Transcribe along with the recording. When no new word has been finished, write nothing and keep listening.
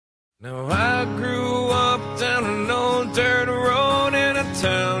Now I grew up down an old dirt road in a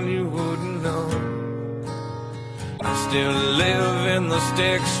town you wouldn't know. I still live in the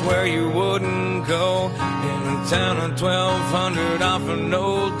sticks where you wouldn't go. In a town of 1200 off an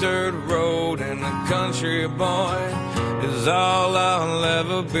old dirt road. And a country boy is all I'll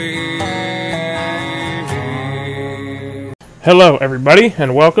ever be. Hello everybody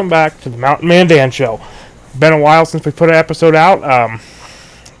and welcome back to the Mountain Man Dan Show. Been a while since we put an episode out.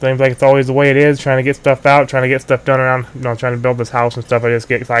 Seems like it's always the way it is, trying to get stuff out, trying to get stuff done around, trying to build this house and stuff. I just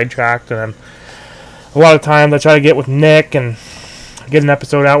get sidetracked, and then a lot of times I try to get with Nick and get an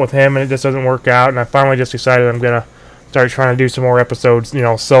episode out with him, and it just doesn't work out. And I finally just decided I'm gonna start trying to do some more episodes,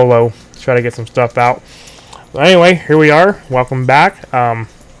 solo, to try to get some stuff out. But anyway, here we are. Welcome back. Like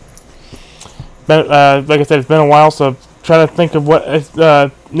I said, it's been a while, so trying to think of what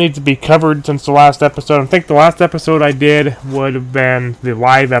needs to be covered since the last episode. I think the last episode I did would have been the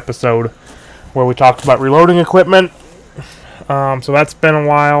live episode where we talked about reloading equipment. So that's been a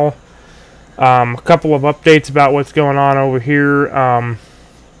while. A couple of updates about what's going on over here.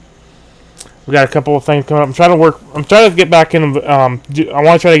 We got a couple of things coming up. I'm trying to get back into. I want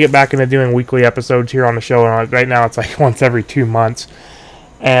to try to get back into doing weekly episodes here on the show. And right now it's like once every 2 months,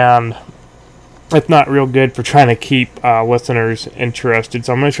 and it's not real good for trying to keep listeners interested.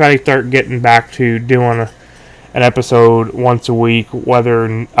 So I'm going to try to start getting back to doing an episode once a week, whether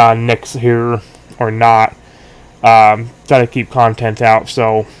Nick's here or not. Try to keep content out.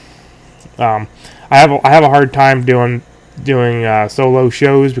 So I have a hard time doing solo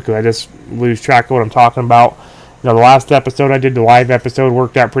shows because I just lose track of what I'm talking about. The last episode I did, the live episode,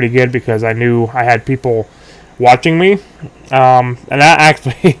 worked out pretty good because I knew I had people watching me, and that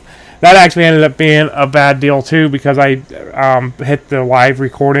actually ended up being a bad deal too, because I hit the live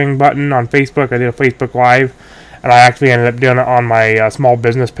recording button on Facebook. I did a Facebook Live, and I actually ended up doing it on my small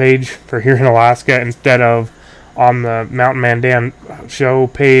business page for here in Alaska instead of on the Mountain Man Dan Show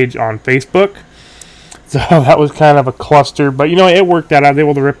page on Facebook. So that was kind of a cluster, but it worked out. I was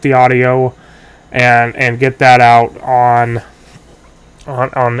able to rip the audio and get that out on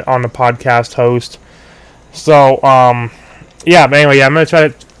the podcast host. So yeah, but anyway, I'm gonna try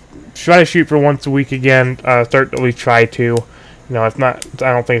to shoot for once a week again. Start at least try to. It's not.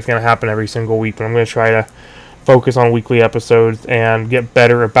 I don't think it's gonna happen every single week, but I'm gonna try to focus on weekly episodes and get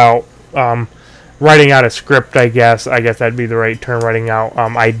better about writing out a script. I guess that'd be the right term. Writing out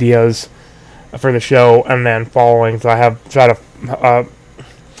ideas for the show and then following. So I have try to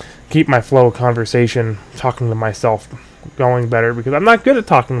keep my flow of conversation, talking to myself, going better, because I'm not good at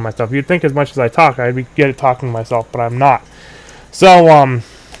talking to myself. You'd think as much as I talk, I'd be good at talking to myself, but I'm not. So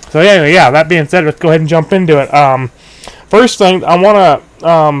anyway, yeah, that being said, let's go ahead and jump into it. First thing, I want to,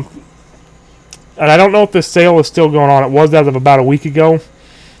 and I don't know if this sale is still going on. It was as of about a week ago.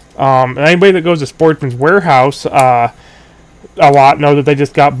 And anybody that goes to Sportsman's Warehouse a lot know that they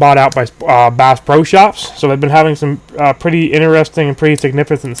just got bought out by Bass Pro Shops. So they've been having some pretty interesting and pretty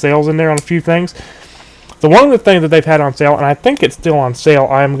significant sales in there on a few things. So one of the things that they've had on sale, and I think it's still on sale,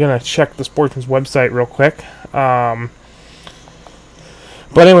 I'm going to check the Sportsman's website real quick.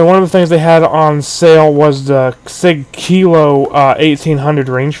 But anyway, one of the things they had on sale was the Sig Kilo 1800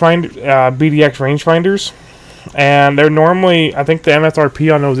 rangefinder, BDX rangefinders. And they're normally, I think the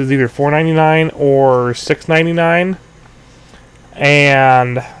MSRP on those is either $4.99 or $6.99.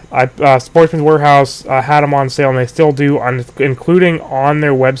 And Sportsman's Warehouse had them on sale, and they still do, including on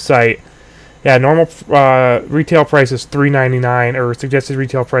their website. Yeah, normal retail price is $3.99, or suggested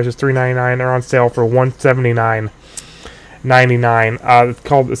retail price is $3.99. They're on sale for $179.99. It's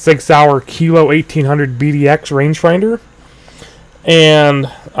called the Sig Sauer Kilo 1800 BDX rangefinder, and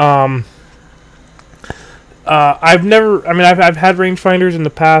I've had rangefinders in the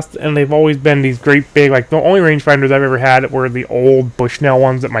past, and they've always been these great big, like the only rangefinders I've ever had were the old Bushnell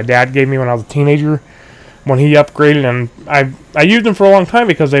ones that my dad gave me when I was a teenager, when he upgraded, and I used them for a long time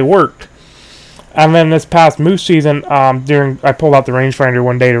because they worked. And then this past moose season, I pulled out the rangefinder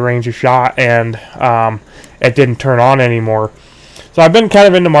one day to range a shot, and it didn't turn on anymore. So I've been kind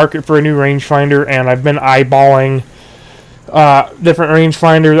of in the market for a new rangefinder, and I've been eyeballing different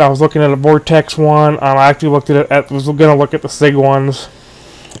rangefinders. I was looking at a Vortex one. I actually was going to look at the Sig ones,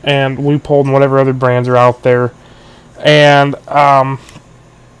 and Loophole, and whatever other brands are out there. And I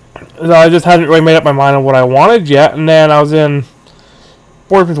just hadn't really made up my mind on what I wanted yet. And then I was in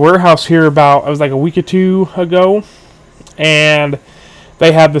Sportsman's Warehouse here it was like a week or two ago, and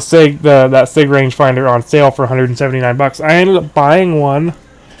they had that Sig rangefinder on sale for $179. I ended up buying one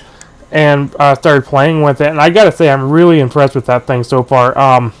and started playing with it, and I gotta say I'm really impressed with that thing so far.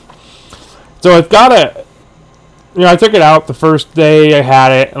 So it's got I took it out the first day I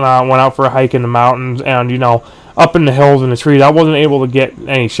had it, and I went out for a hike in the mountains, and, up in the hills and the trees, I wasn't able to get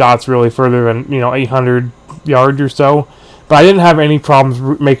any shots really further than, 800 yards or so. But I didn't have any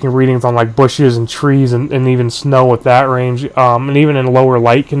problems making readings on, like, bushes and trees and even snow at that range, and even in lower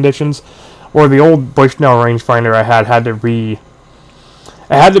light conditions. Or the old Bushnell rangefinder I had to be...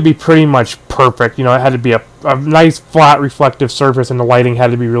 It had to be pretty much perfect. It had to be a nice flat reflective surface, and the lighting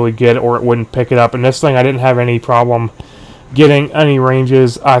had to be really good or it wouldn't pick it up. And this thing, I didn't have any problem getting any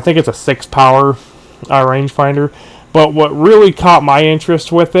ranges. I think it's a 6-power rangefinder. But what really caught my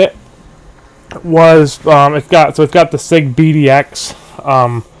interest with it was it's got the SIG BDX.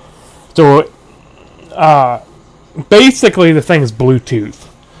 Basically the thing's Bluetooth.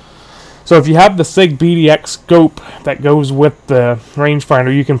 So if you have the SIG BDX scope that goes with the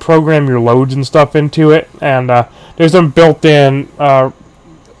rangefinder, you can program your loads and stuff into it, and there's some built-in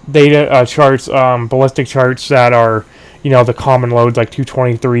data charts, ballistic charts that are, the common loads like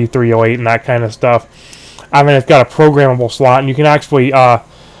 223, 308, and that kind of stuff. I mean, it's got a programmable slot, and you can actually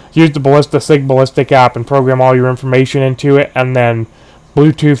use the SIG Ballistic app and program all your information into it, and then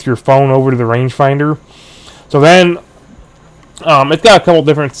Bluetooth your phone over to the rangefinder. So then... it's got a couple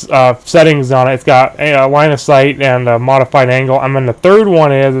different settings on it. It's got a line of sight and a modified angle. I mean, the third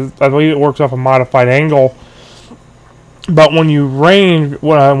one is, I believe it works off a modified angle. But when you range,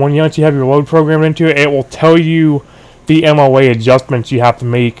 when you actually have your load programmed into it, it will tell you the MOA adjustments you have to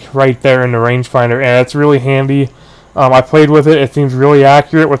make right there in the rangefinder, and it's really handy. I played with it. It seems really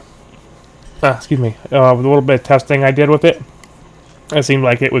accurate with, with a little bit of testing I did with it. It seemed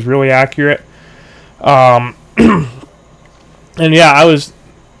like it was really accurate. And yeah, I was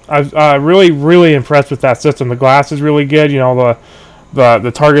really, really impressed with that system. The glass is really good.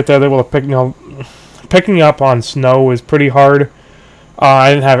 The target that they're able to pick, picking up on snow is pretty hard.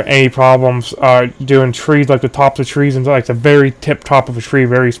 I didn't have any problems doing trees, like the tops of trees, and like the very tip top of a tree,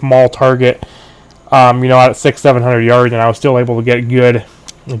 very small target. At 600-700 yards, and I was still able to get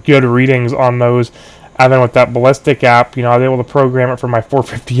good readings on those. And then with that ballistic app, I was able to program it for my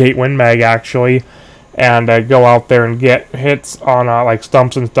 458 Win Mag actually. And go out there and get hits on like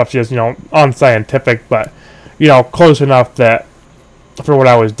stumps and stuff, just unscientific, but close enough that for what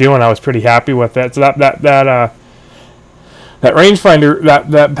I was doing, I was pretty happy with it. So that rangefinder,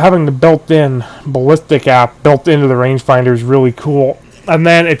 that having the built-in ballistic app built into the rangefinder is really cool. And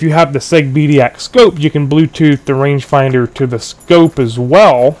then if you have the SIG BDX scope, you can Bluetooth the rangefinder to the scope as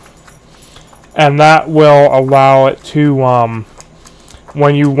well, and that will allow it to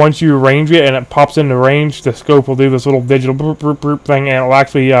once you range it and it pops into range, the scope will do this little digital boop, boop, boop thing, and it'll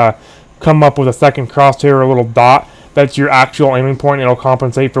actually come up with a second crosshair, a little dot. That's your actual aiming point. It'll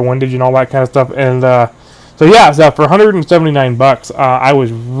compensate for windage and all that kind of stuff. And so for $179, I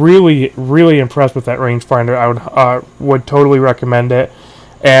was really, really impressed with that rangefinder. I would totally recommend it.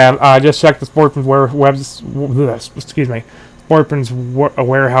 And I just checked the Sportsman's Warehouse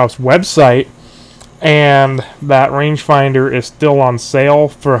website. And that rangefinder is still on sale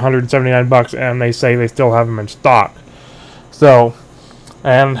for $179, and they say they still have them in stock. So,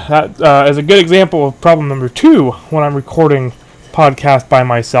 and that is a good example of problem number 2 when I'm recording podcast by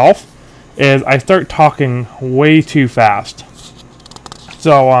myself, is I start talking way too fast.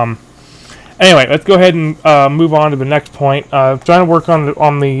 So, anyway, let's go ahead and move on to the next point. Trying to work on the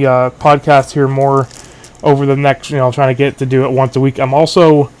podcast here more over the next, trying to get to do it once a week. I'm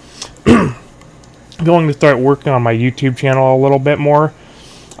also going to start working on my YouTube channel a little bit more.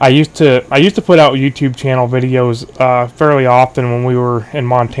 I used to put out YouTube channel videos fairly often when we were in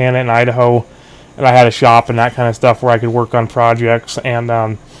Montana and Idaho, and I had a shop and that kind of stuff where I could work on projects and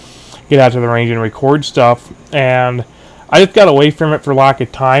get out to the range and record stuff. And I just got away from it for lack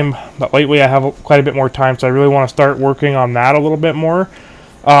of time, but lately I have quite a bit more time, so I really want to start working on that a little bit more.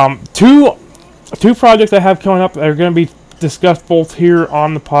 Two projects I have coming up that are going to be discussed both here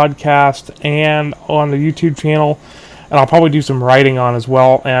on the podcast and on the YouTube channel, and I'll probably do some writing on as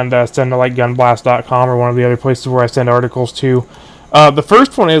well, and send to like gunblast.com or one of the other places where I send articles to. The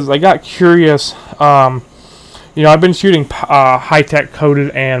first one is I got curious. I've been shooting high-tech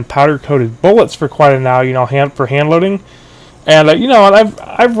coated and powder coated bullets for quite a now, for hand loading, and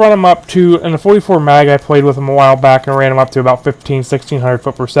I've run them up to, in the 44 mag I played with them a while back and ran them up to about 1600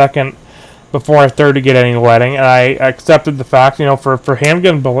 foot per second before I started to get any leading, and I accepted the fact, for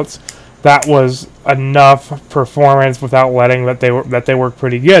handgun bullets, that was enough performance without leading that they work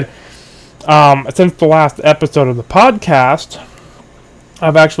pretty good. Since the last episode of the podcast,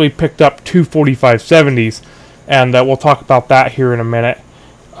 I've actually picked up two 45-70s, and we'll talk about that here in a minute.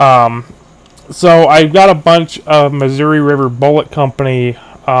 So I've got a bunch of Missouri River Bullet Company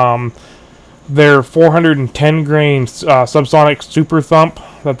their 410 grain subsonic super thump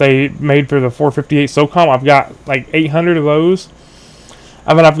that they made for the 458 SOCOM. I've got like 800 of those.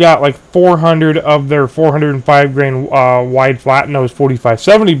 And then I've got like 400 of their 405 grain wide flat nose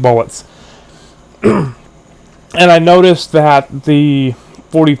 4570 bullets. And I noticed that the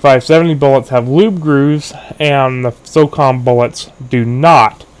 4570 bullets have lube grooves and the SOCOM bullets do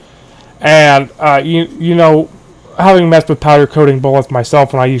not. And you know, having messed with powder coating bullets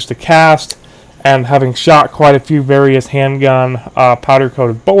myself when I used to cast, and having shot quite a few various handgun powder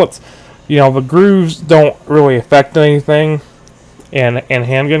coated bullets, you know, the grooves don't really affect anything in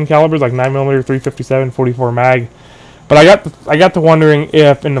handgun calibers like 9mm, 357, 44 mag. But I got to wondering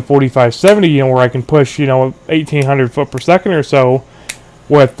if in the 4570, you know, where I can push, you know, 1800 foot per second or so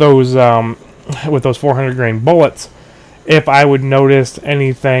with those 400 grain bullets, if I would notice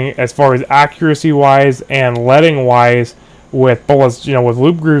anything as far as accuracy wise and leading wise with bullets, you know, with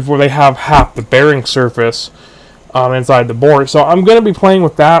loop grooves where they have half the bearing surface inside the bore. So I'm going to be playing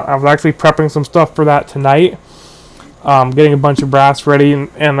with that. I was actually prepping some stuff for that tonight. Getting a bunch of brass ready,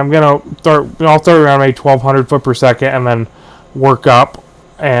 and I'm going to I'll start around maybe 1200 foot per second and then work up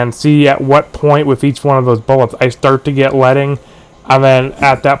and see at what point with each one of those bullets I start to get leading, and then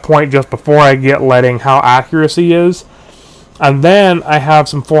at that point just before I get leading how accuracy is. And then I have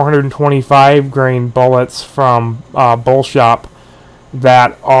some 425 grain bullets from Bull Shop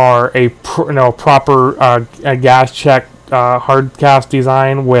that are a proper gas check hard cast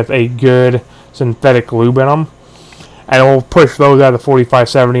design with a good synthetic lube in them. And we'll push those out of the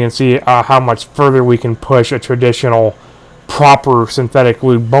 4570 and see how much further we can push a traditional proper synthetic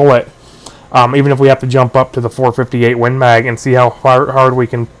lube bullet. Even if we have to jump up to the 458 Win Mag and see how hard we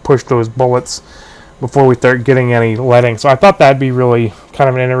can push those bullets before we start getting any leading. So I thought that'd be really kind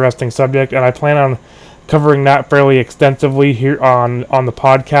of an interesting subject, and I plan on covering that fairly extensively here on the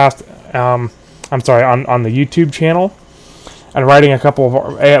podcast. I'm sorry, on the YouTube channel, and writing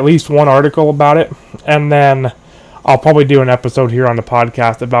at least one article about it, and then I'll probably do an episode here on the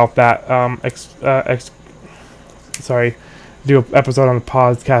podcast about that. Do an episode on the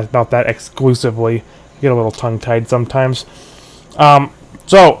podcast about that exclusively. I get a little tongue-tied sometimes.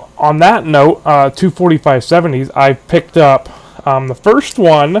 So, on that note, 24570s, I picked up, the first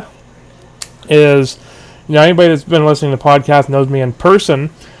one is, you know, anybody that's been listening to the podcast knows me in person,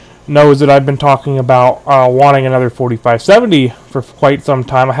 knows that I've been talking about wanting another 4570 for quite some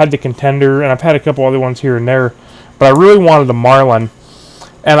time. I had the Contender, and I've had a couple other ones here and there, but I really wanted the Marlin.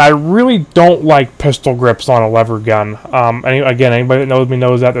 And I really don't like pistol grips on a lever gun. Again, anybody that knows me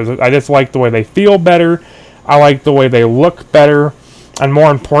knows that. I just like the way they feel better. I like the way they look better. And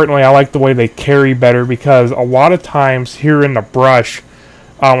more importantly, I like the way they carry better, because a lot of times here in the brush,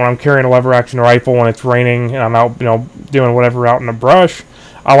 when I'm carrying a lever action rifle when it's raining and I'm out, you know, doing whatever out in the brush,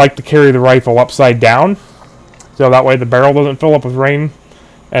 I like to carry the rifle upside down, so that way the barrel doesn't fill up with rain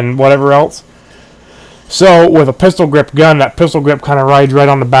and whatever else. So with a pistol grip gun, that pistol grip kind of rides right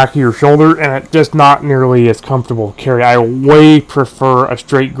on the back of your shoulder, and it's just not nearly as comfortable to carry. I way prefer a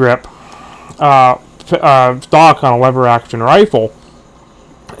straight grip stock on a lever action rifle.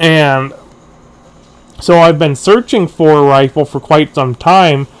 And so I've been searching for a rifle for quite some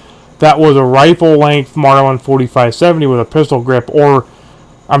time that was a rifle length Marlin 4570 with a pistol grip, with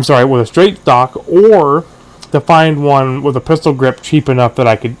a straight stock, or to find one with a pistol grip cheap enough that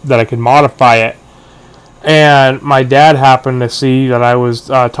I could modify it. And my dad happened to see that I was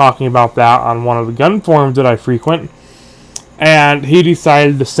talking about that on one of the gun forums that I frequent, and he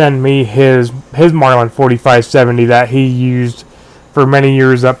decided to send me his Marlin 4570 that he used for many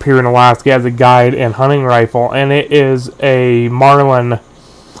years up here in Alaska as a guide and hunting rifle. And it is a Marlin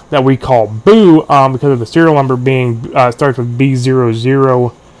that we call Boo, because of the serial number being starts with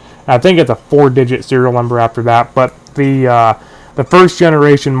B00. I think it's a 4-digit serial number after that, but the first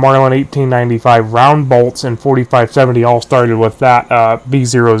generation Marlin 1895 round bolts and 4570 all started with that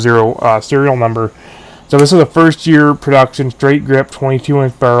B00 serial number. So this is a first year production straight grip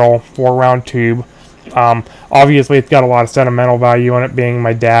 22-inch barrel, 4-round tube. Obviously it's got a lot of sentimental value in it, being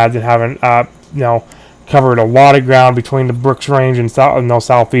my dad's, and having covered a lot of ground between the Brooks Range and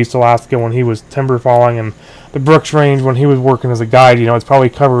southeast Alaska when he was timber falling, and the Brooks Range when he was working as a guide. It's probably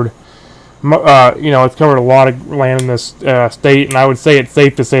covered it's covered a lot of land in this state, and I would say it's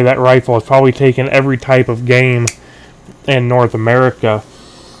safe to say that rifle has probably taken every type of game in North America,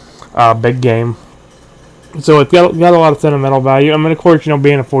 big game. So it's got a lot of sentimental value. I mean, of course,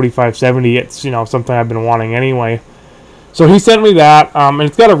 being a 4570, it's something I've been wanting anyway. So he sent me that, and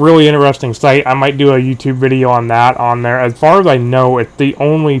it's got a really interesting site. I might do a YouTube video on that on there. As far as I know, it's the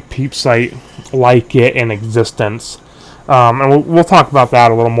only peep site like it in existence. And we'll talk about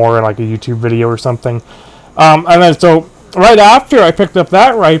that a little more in like a YouTube video or something. And then so right after I picked up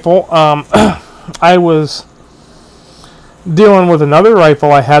that rifle, I was dealing with another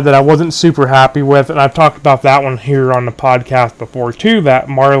rifle I had that I wasn't super happy with, and I've talked about that one here on the podcast before too. That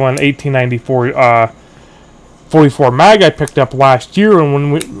Marlin 1894 44 mag I picked up last year,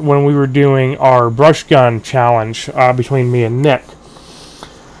 and when we were doing our brush gun challenge between me and Nick.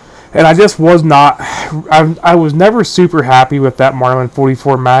 And I just was not, I was never super happy with that Marlin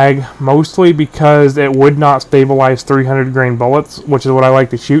 44 mag, mostly because it would not stabilize 300 grain bullets, which is what I like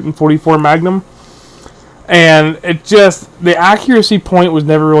to shoot in 44 Magnum. And it just, the accuracy point was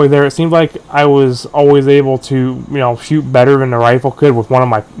never really there. It seemed like I was always able to, shoot better than the rifle could with one of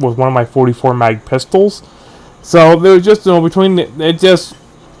my 44 mag pistols. So there was just,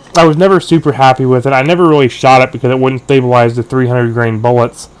 I was never super happy with it. I never really shot it because it wouldn't stabilize the 300 grain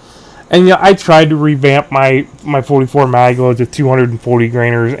bullets. And I tried to revamp my 44 mag loads with 240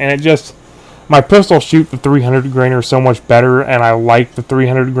 grainers, and it just, my pistol shoot the 300 grainer so much better, and I like the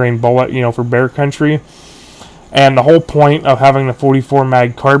 300 grain bullet, for bear country. And the whole point of having the 44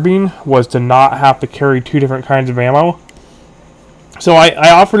 mag carbine was to not have to carry two different kinds of ammo. So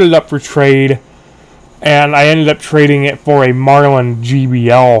I offered it up for trade, and I ended up trading it for a Marlin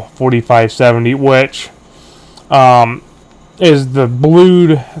GBL 4570, which is the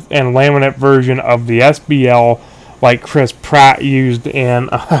blued and laminate version of the SBL like Chris Pratt used in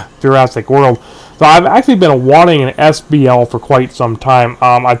Jurassic World. So I've actually been wanting an SBL for quite some time.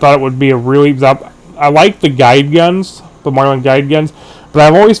 I thought it would be a really... I like the guide guns, the Marlin guide guns, but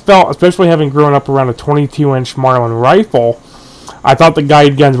I've always felt, especially having grown up around a 22-inch Marlin rifle, I thought the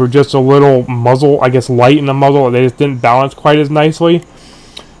guide guns were just a little muzzle, I guess light in the muzzle, they just didn't balance quite as nicely.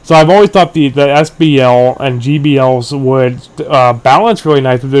 So I've always thought the SBL and GBLs would balance really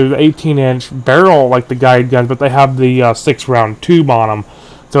nice. There's an 18-inch barrel like the guide guns, but they have the 6-round tube on them,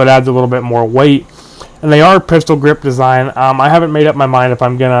 so it adds a little bit more weight. And they are pistol grip design. I haven't made up my mind if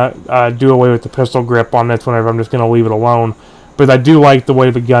I'm going to do away with the pistol grip on this one, or if I'm just going to leave it alone. But I do like the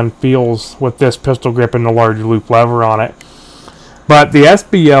way the gun feels with this pistol grip and the large loop lever on it. But the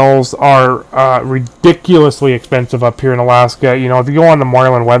SBLs are ridiculously expensive up here in Alaska. If you go on the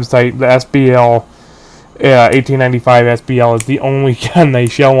Marlin website, the SBL 1895 SBL is the only gun they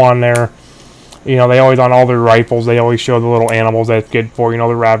show on there. They always, on all their rifles, they always show the little animals that it's good for.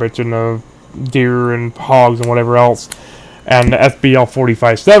 The rabbits and the deer and hogs and whatever else. And the SBL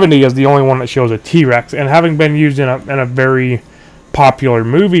 4570 is the only one that shows a T-Rex. And having been used in a very popular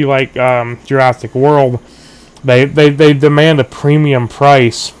movie like Jurassic World, they demand a premium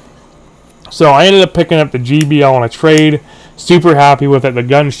price. So I ended up picking up the GBL on a trade. Super happy with it. The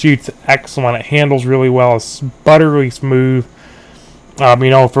gun shoots excellent. It handles really well. It's buttery smooth.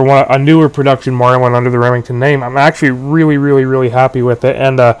 For a newer production Marlin under the Remington name, I'm actually really, really, really happy with it.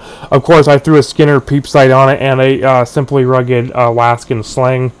 And of course, I threw a Skinner peep sight on it and a Simply Rugged Alaskan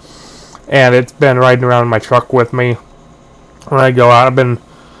sling, and it's been riding around in my truck with me when I go out.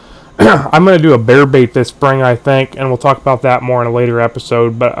 I'm going to do a bear bait this spring, I think, and we'll talk about that more in a later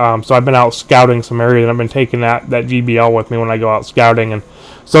episode. But so I've been out scouting some areas, and I've been taking that GBL with me when I go out scouting, and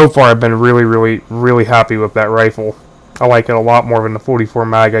so far I've been really, really, really happy with that rifle. I like it a lot more than the 44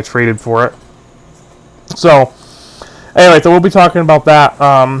 mag I traded for it. So, anyway, so we'll be talking about that.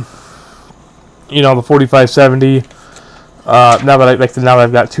 The 4570. Now that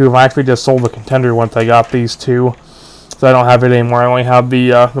I've got two of them, I actually just sold the Contender once I got these two, so I don't have it anymore. I only have the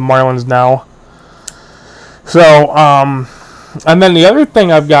Marlins now. So, and then the other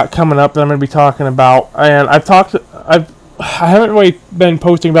thing I've got coming up that I'm going to be talking about, and I haven't really been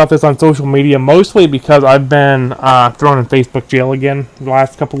posting about this on social media, mostly because I've been thrown in Facebook jail again the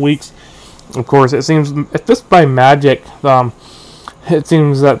last couple of weeks. Of course, it seems, it's just by magic, it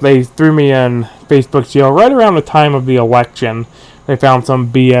seems that they threw me in Facebook jail right around the time of the election. They found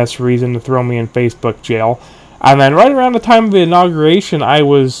some BS reason to throw me in Facebook jail. And then right around the time of the inauguration, I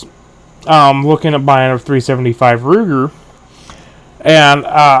was looking at buying a 375 Ruger. And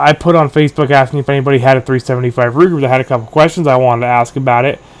I put on Facebook asking if anybody had a 375 Ruger. I had a couple questions I wanted to ask about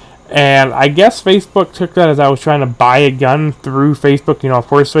it. And I guess Facebook took that as I was trying to buy a gun through Facebook. Of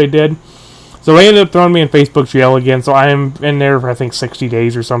course they did. So they ended up throwing me in Facebook jail again. So I'm in there for, I think, 60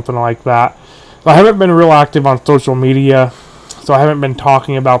 days or something like that. So I haven't been real active on social media. So I haven't been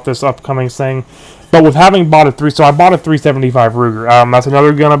talking about this upcoming thing. But with having bought so I bought a 375 Ruger. That's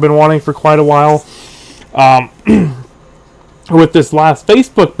another gun I've been wanting for quite a while. With this last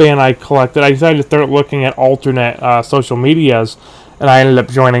Facebook ban I collected, I decided to start looking at alternate social medias, and I ended up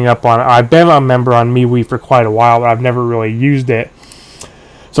joining up on it. I've been a member on MeWe for quite a while, but I've never really used it.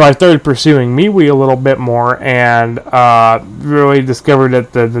 So I started pursuing MeWe a little bit more, and really discovered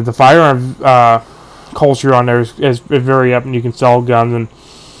that the firearms culture on there is very up, and you can sell guns. And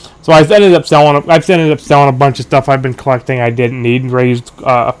so I've ended up selling a bunch of stuff I've been collecting I didn't need, and raised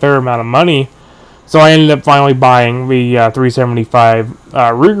a fair amount of money. So I ended up finally buying the 375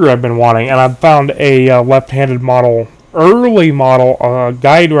 Ruger I've been wanting, and I found a left-handed model, early model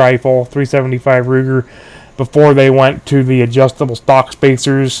guide rifle 375 Ruger, before they went to the adjustable stock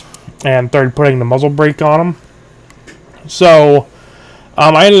spacers and started putting the muzzle brake on them. So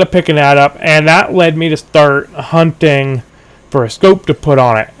I ended up picking that up, and that led me to start hunting for a scope to put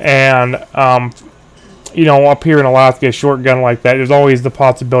on it. And you know, up here in Alaska, a short gun like that, there's always the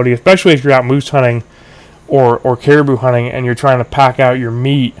possibility, especially if you're out moose hunting or caribou hunting and you're trying to pack out your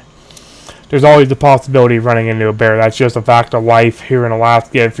meat, there's always the possibility of running into a bear. That's just a fact of life here in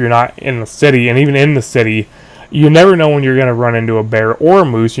Alaska. If you're not in the city, and even in the city, you never know when you're going to run into a bear or a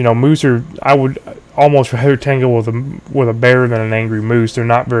moose. You know, moose are, I would almost rather tangle with a bear than an angry moose. They're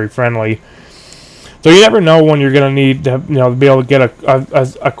not very friendly. So you never know when you're going to need to, you know, to be able to get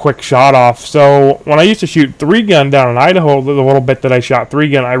a quick shot off. So when I used to shoot 3-gun down in Idaho, the little bit that I shot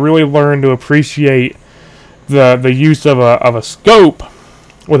 3-gun, I really learned to appreciate the use of a scope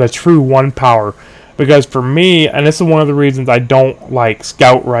with a true 1 power. Because for me, and this is one of the reasons I don't like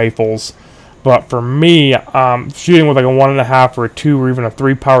scout rifles, but for me, shooting with like a 1.5 or a 2 or even a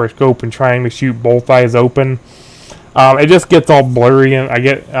 3 power scope and trying to shoot both eyes open, it just gets all blurry, and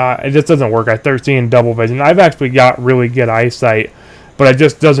it just doesn't work. I start seeing double vision. I've actually got really good eyesight, but it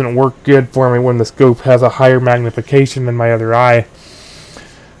just doesn't work good for me when the scope has a higher magnification than my other eye.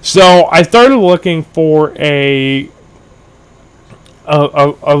 So I started looking for like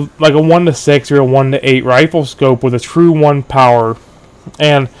a 1-6 or a 1-8 rifle scope with a true 1 power,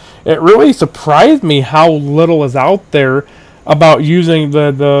 and it really surprised me how little is out there about using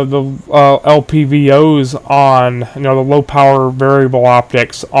the LPVOs on, you know, the low power variable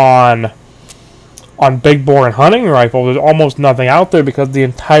optics on big bore and hunting rifles. There's almost nothing out there because the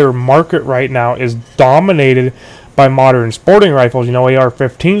entire market right now is dominated by modern sporting rifles, you know,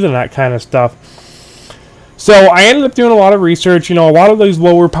 AR-15s and that kind of stuff. So I ended up doing a lot of research. You know, a lot of those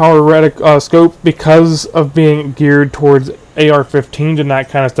lower power scopes, because of being geared towards AR-15s and that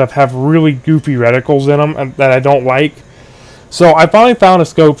kind of stuff, have really goofy reticles in them and that I don't like. So I finally found a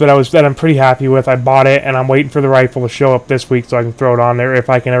scope that I'm pretty happy with. I bought it, and I'm waiting for the rifle to show up this week so I can throw it on there if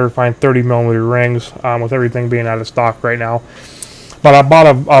I can ever find 30mm rings, with everything being out of stock right now. But I bought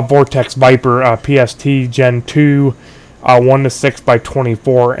a Vortex Viper PST Gen 2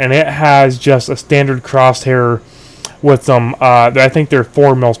 1-6x24, and it has just a standard crosshair with some, I think they're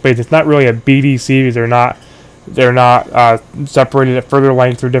 4mm spades. It's not really a BDC because they're not separated at further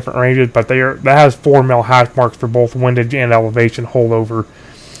lengths or different ranges, but that has 4mm hash marks for both windage and elevation holdover.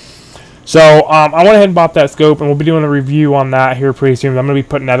 So I went ahead and bought that scope, and we'll be doing a review on that here pretty soon. I'm going to be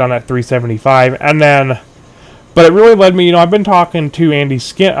putting that on at 375, and then, but it really led me, you know, I've been talking to Andy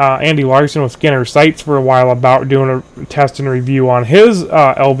Larson with Skinner Sights for a while about doing a test and review on his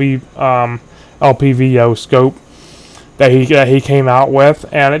LPVO scope that he came out with,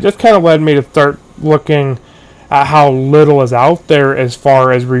 and it just kind of led me to start looking at how little is out there as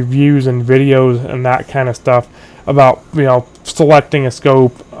far as reviews and videos and that kind of stuff about, you know, selecting a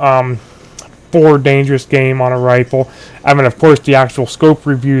scope for dangerous game on a rifle. I mean, of course, the actual scope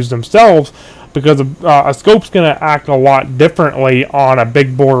reviews themselves, because a scope's going to act a lot differently on a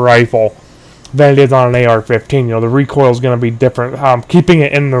big bore rifle than it is on an AR-15. You know, the recoil is going to be different. Keeping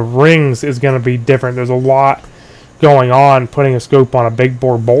it in the rings is going to be different. There's a lot going on putting a scope on a big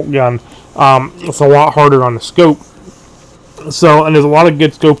bore bolt gun. It's a lot harder on the scope. So, and there's a lot of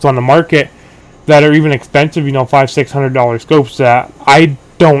good scopes on the market that are even expensive, you know, $500-600 scopes that I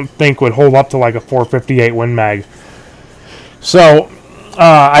don't think would hold up to like a 458 Win Mag. So,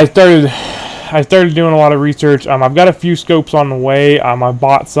 I started doing a lot of research. I've got a few scopes on the way. I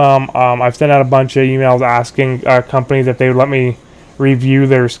bought some. I've sent out a bunch of emails asking companies if they would let me review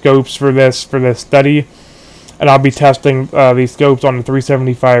their scopes for this study. And I'll be testing these scopes on the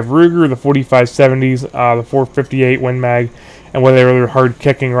 375 Ruger, the 4570s, the 458 Win Mag, and whatever hard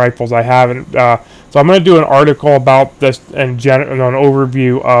kicking rifles I have. And so I'm going to do an article about this and an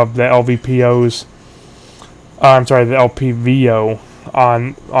overview of the LVPOs. I'm sorry, the LPVO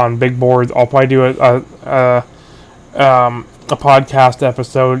on big boards. I'll probably do a podcast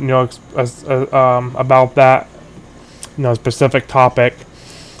episode, you know, about that, you know, specific topic.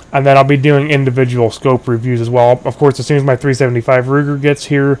 And then I'll be doing individual scope reviews as well. Of course, as soon as my 375 Ruger gets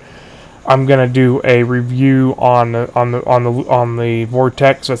here, I'm gonna do a review on the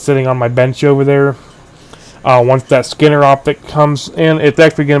Vortex that's sitting on my bench over there. once that Skinner optic comes in. It's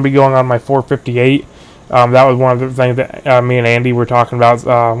actually going to be going on my 458. That was one of the things that me and Andy were talking about,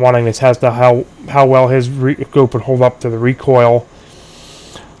 wanting to test how well his scope would hold up to the recoil.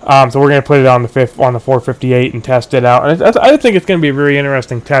 So we're going to put it on the 458 and test it out. And I think it's going to be a very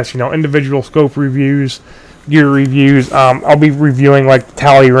interesting test. Individual scope reviews, gear reviews. I'll be reviewing like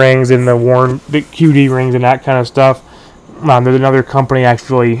tally rings and the QD rings and that kind of stuff. There's another company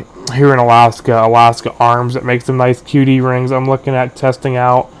actually here in Alaska Arms, that makes some nice QD rings I'm looking at testing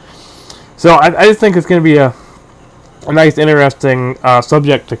out. So I just think it's going to be a nice, interesting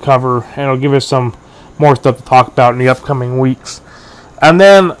subject to cover, and it'll give us some more stuff to talk about in the upcoming weeks. And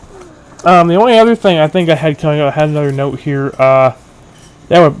then the only other thing I think I had coming up, I had another note here.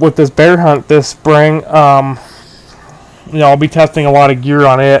 With this bear hunt this spring, I'll be testing a lot of gear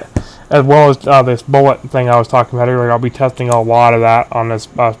on it, as well as this bullet thing I was talking about earlier. I'll be testing a lot of that on this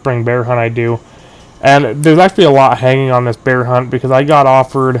spring bear hunt I do. And there's actually a lot hanging on this bear hunt, because I got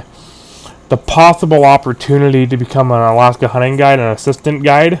offered the possible opportunity to become an Alaska hunting guide, an assistant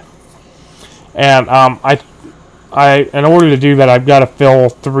guide. And in order to do that, I've got to fill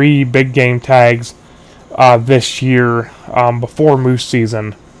 3 big game tags this year before moose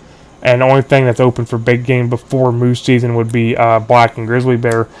season. And the only thing that's open for big game before moose season would be black and grizzly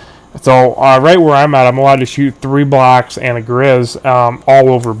bear. So right where I'm at, I'm allowed to shoot 3 blacks and a grizz all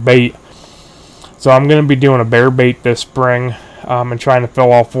over bait. So I'm going to be doing a bear bait this spring and trying to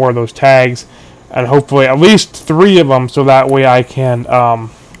fill all 4 of those tags, and hopefully at least 3 of them, so that way I can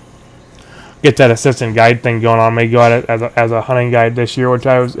get that assistant guide thing going on. I may go at it as a hunting guide this year,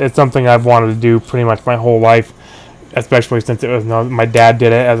 it's something I've wanted to do pretty much my whole life, especially since it was my dad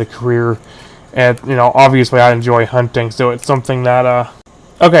did it as a career, and obviously I enjoy hunting, so it's something that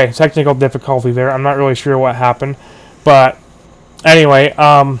okay, technical difficulty there. I'm not really sure what happened, but anyway,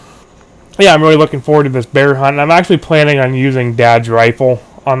 yeah, I'm really looking forward to this bear hunt. And I'm actually planning on using Dad's rifle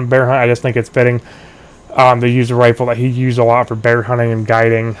on bear hunt. I just think it's fitting to use a rifle that he used a lot for bear hunting and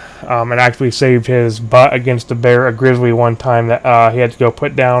guiding, and actually saved his butt against a grizzly one time that he had to go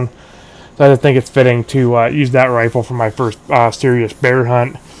put down. So I just think it's fitting to use that rifle for my first serious bear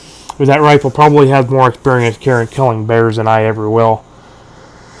hunt, because that rifle probably has more experience killing bears than I ever will.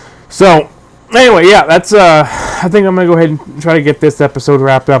 So anyway, yeah, that's I think I'm gonna go ahead and try to get this episode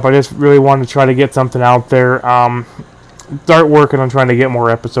wrapped up. I just really wanted to try to get something out there. Start working on trying to get more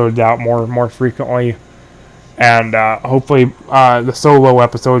episodes out more frequently, and hopefully the solo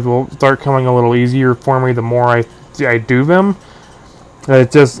episodes will start coming a little easier for me the more I do them.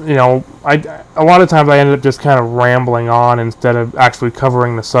 It's just, a lot of times I ended up just kind of rambling on instead of actually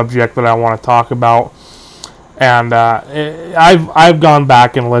covering the subject that I want to talk about. And I've gone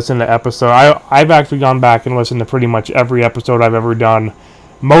back and listened to episodes. I've actually gone back and listened to pretty much every episode I've ever done,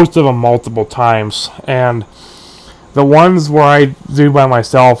 most of them multiple times. And the ones where I do by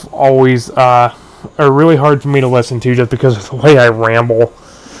myself always are really hard for me to listen to, just because of the way I ramble.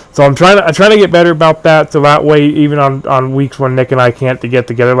 So I'm trying to get better about that, so that way even on weeks when Nick and I can't get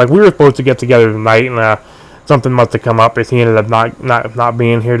together, like we were supposed to get together tonight, and something must have come up as he ended up not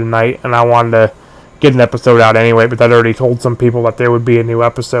being here tonight, and I wanted to get an episode out anyway, but I'd already told some people that there would be a new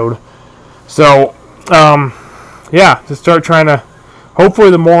episode. So, yeah, to start trying to, hopefully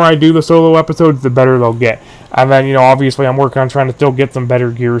the more I do the solo episodes, the better they'll get. And then, obviously I'm working on trying to still get some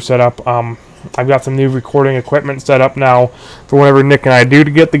better gear set up. I've got some new recording equipment set up now for whenever Nick and I do to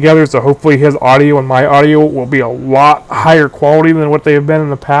get together, so hopefully his audio and my audio will be a lot higher quality than what they have been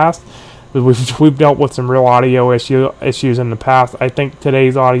in the past. We've dealt with some real audio issues in the past. I think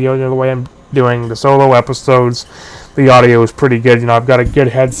today's audio, the way I'm doing the solo episodes, the audio is pretty good. I've got a good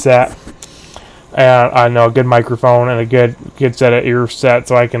headset, and I know a good microphone and a good set of ear set,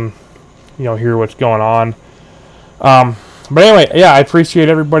 so I can hear what's going on. But anyway, yeah, I appreciate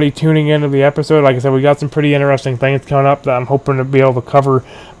everybody tuning into the episode. Like I said, we got some pretty interesting things coming up that I'm hoping to be able to cover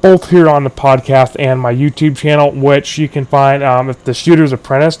both here on the podcast and my YouTube channel, which you can find at The Shooter's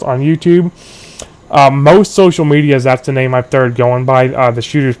Apprentice on YouTube. Most social medias, that's the name I've started going by, The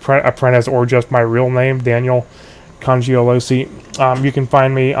Shooter's Apprentice, or just my real name, Daniel Congiolosi. You can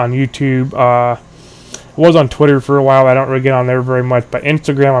find me on YouTube. Was on Twitter for a while. I don't really get on there very much, but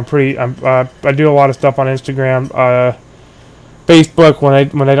Instagram, I do a lot of stuff on Instagram. Facebook,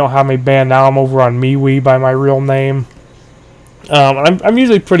 when they don't have me banned, now I'm over on MeWe by my real name. I'm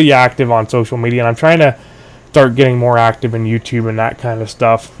usually pretty active on social media, and I'm trying to start getting more active in YouTube and that kind of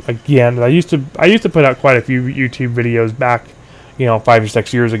stuff again. I used to put out quite a few YouTube videos back, 5 or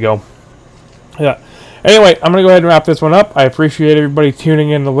 6 years ago. Yeah. Anyway, I'm gonna go ahead and wrap this one up. I appreciate everybody tuning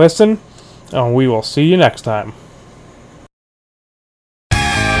in to listen, and we will see you next time.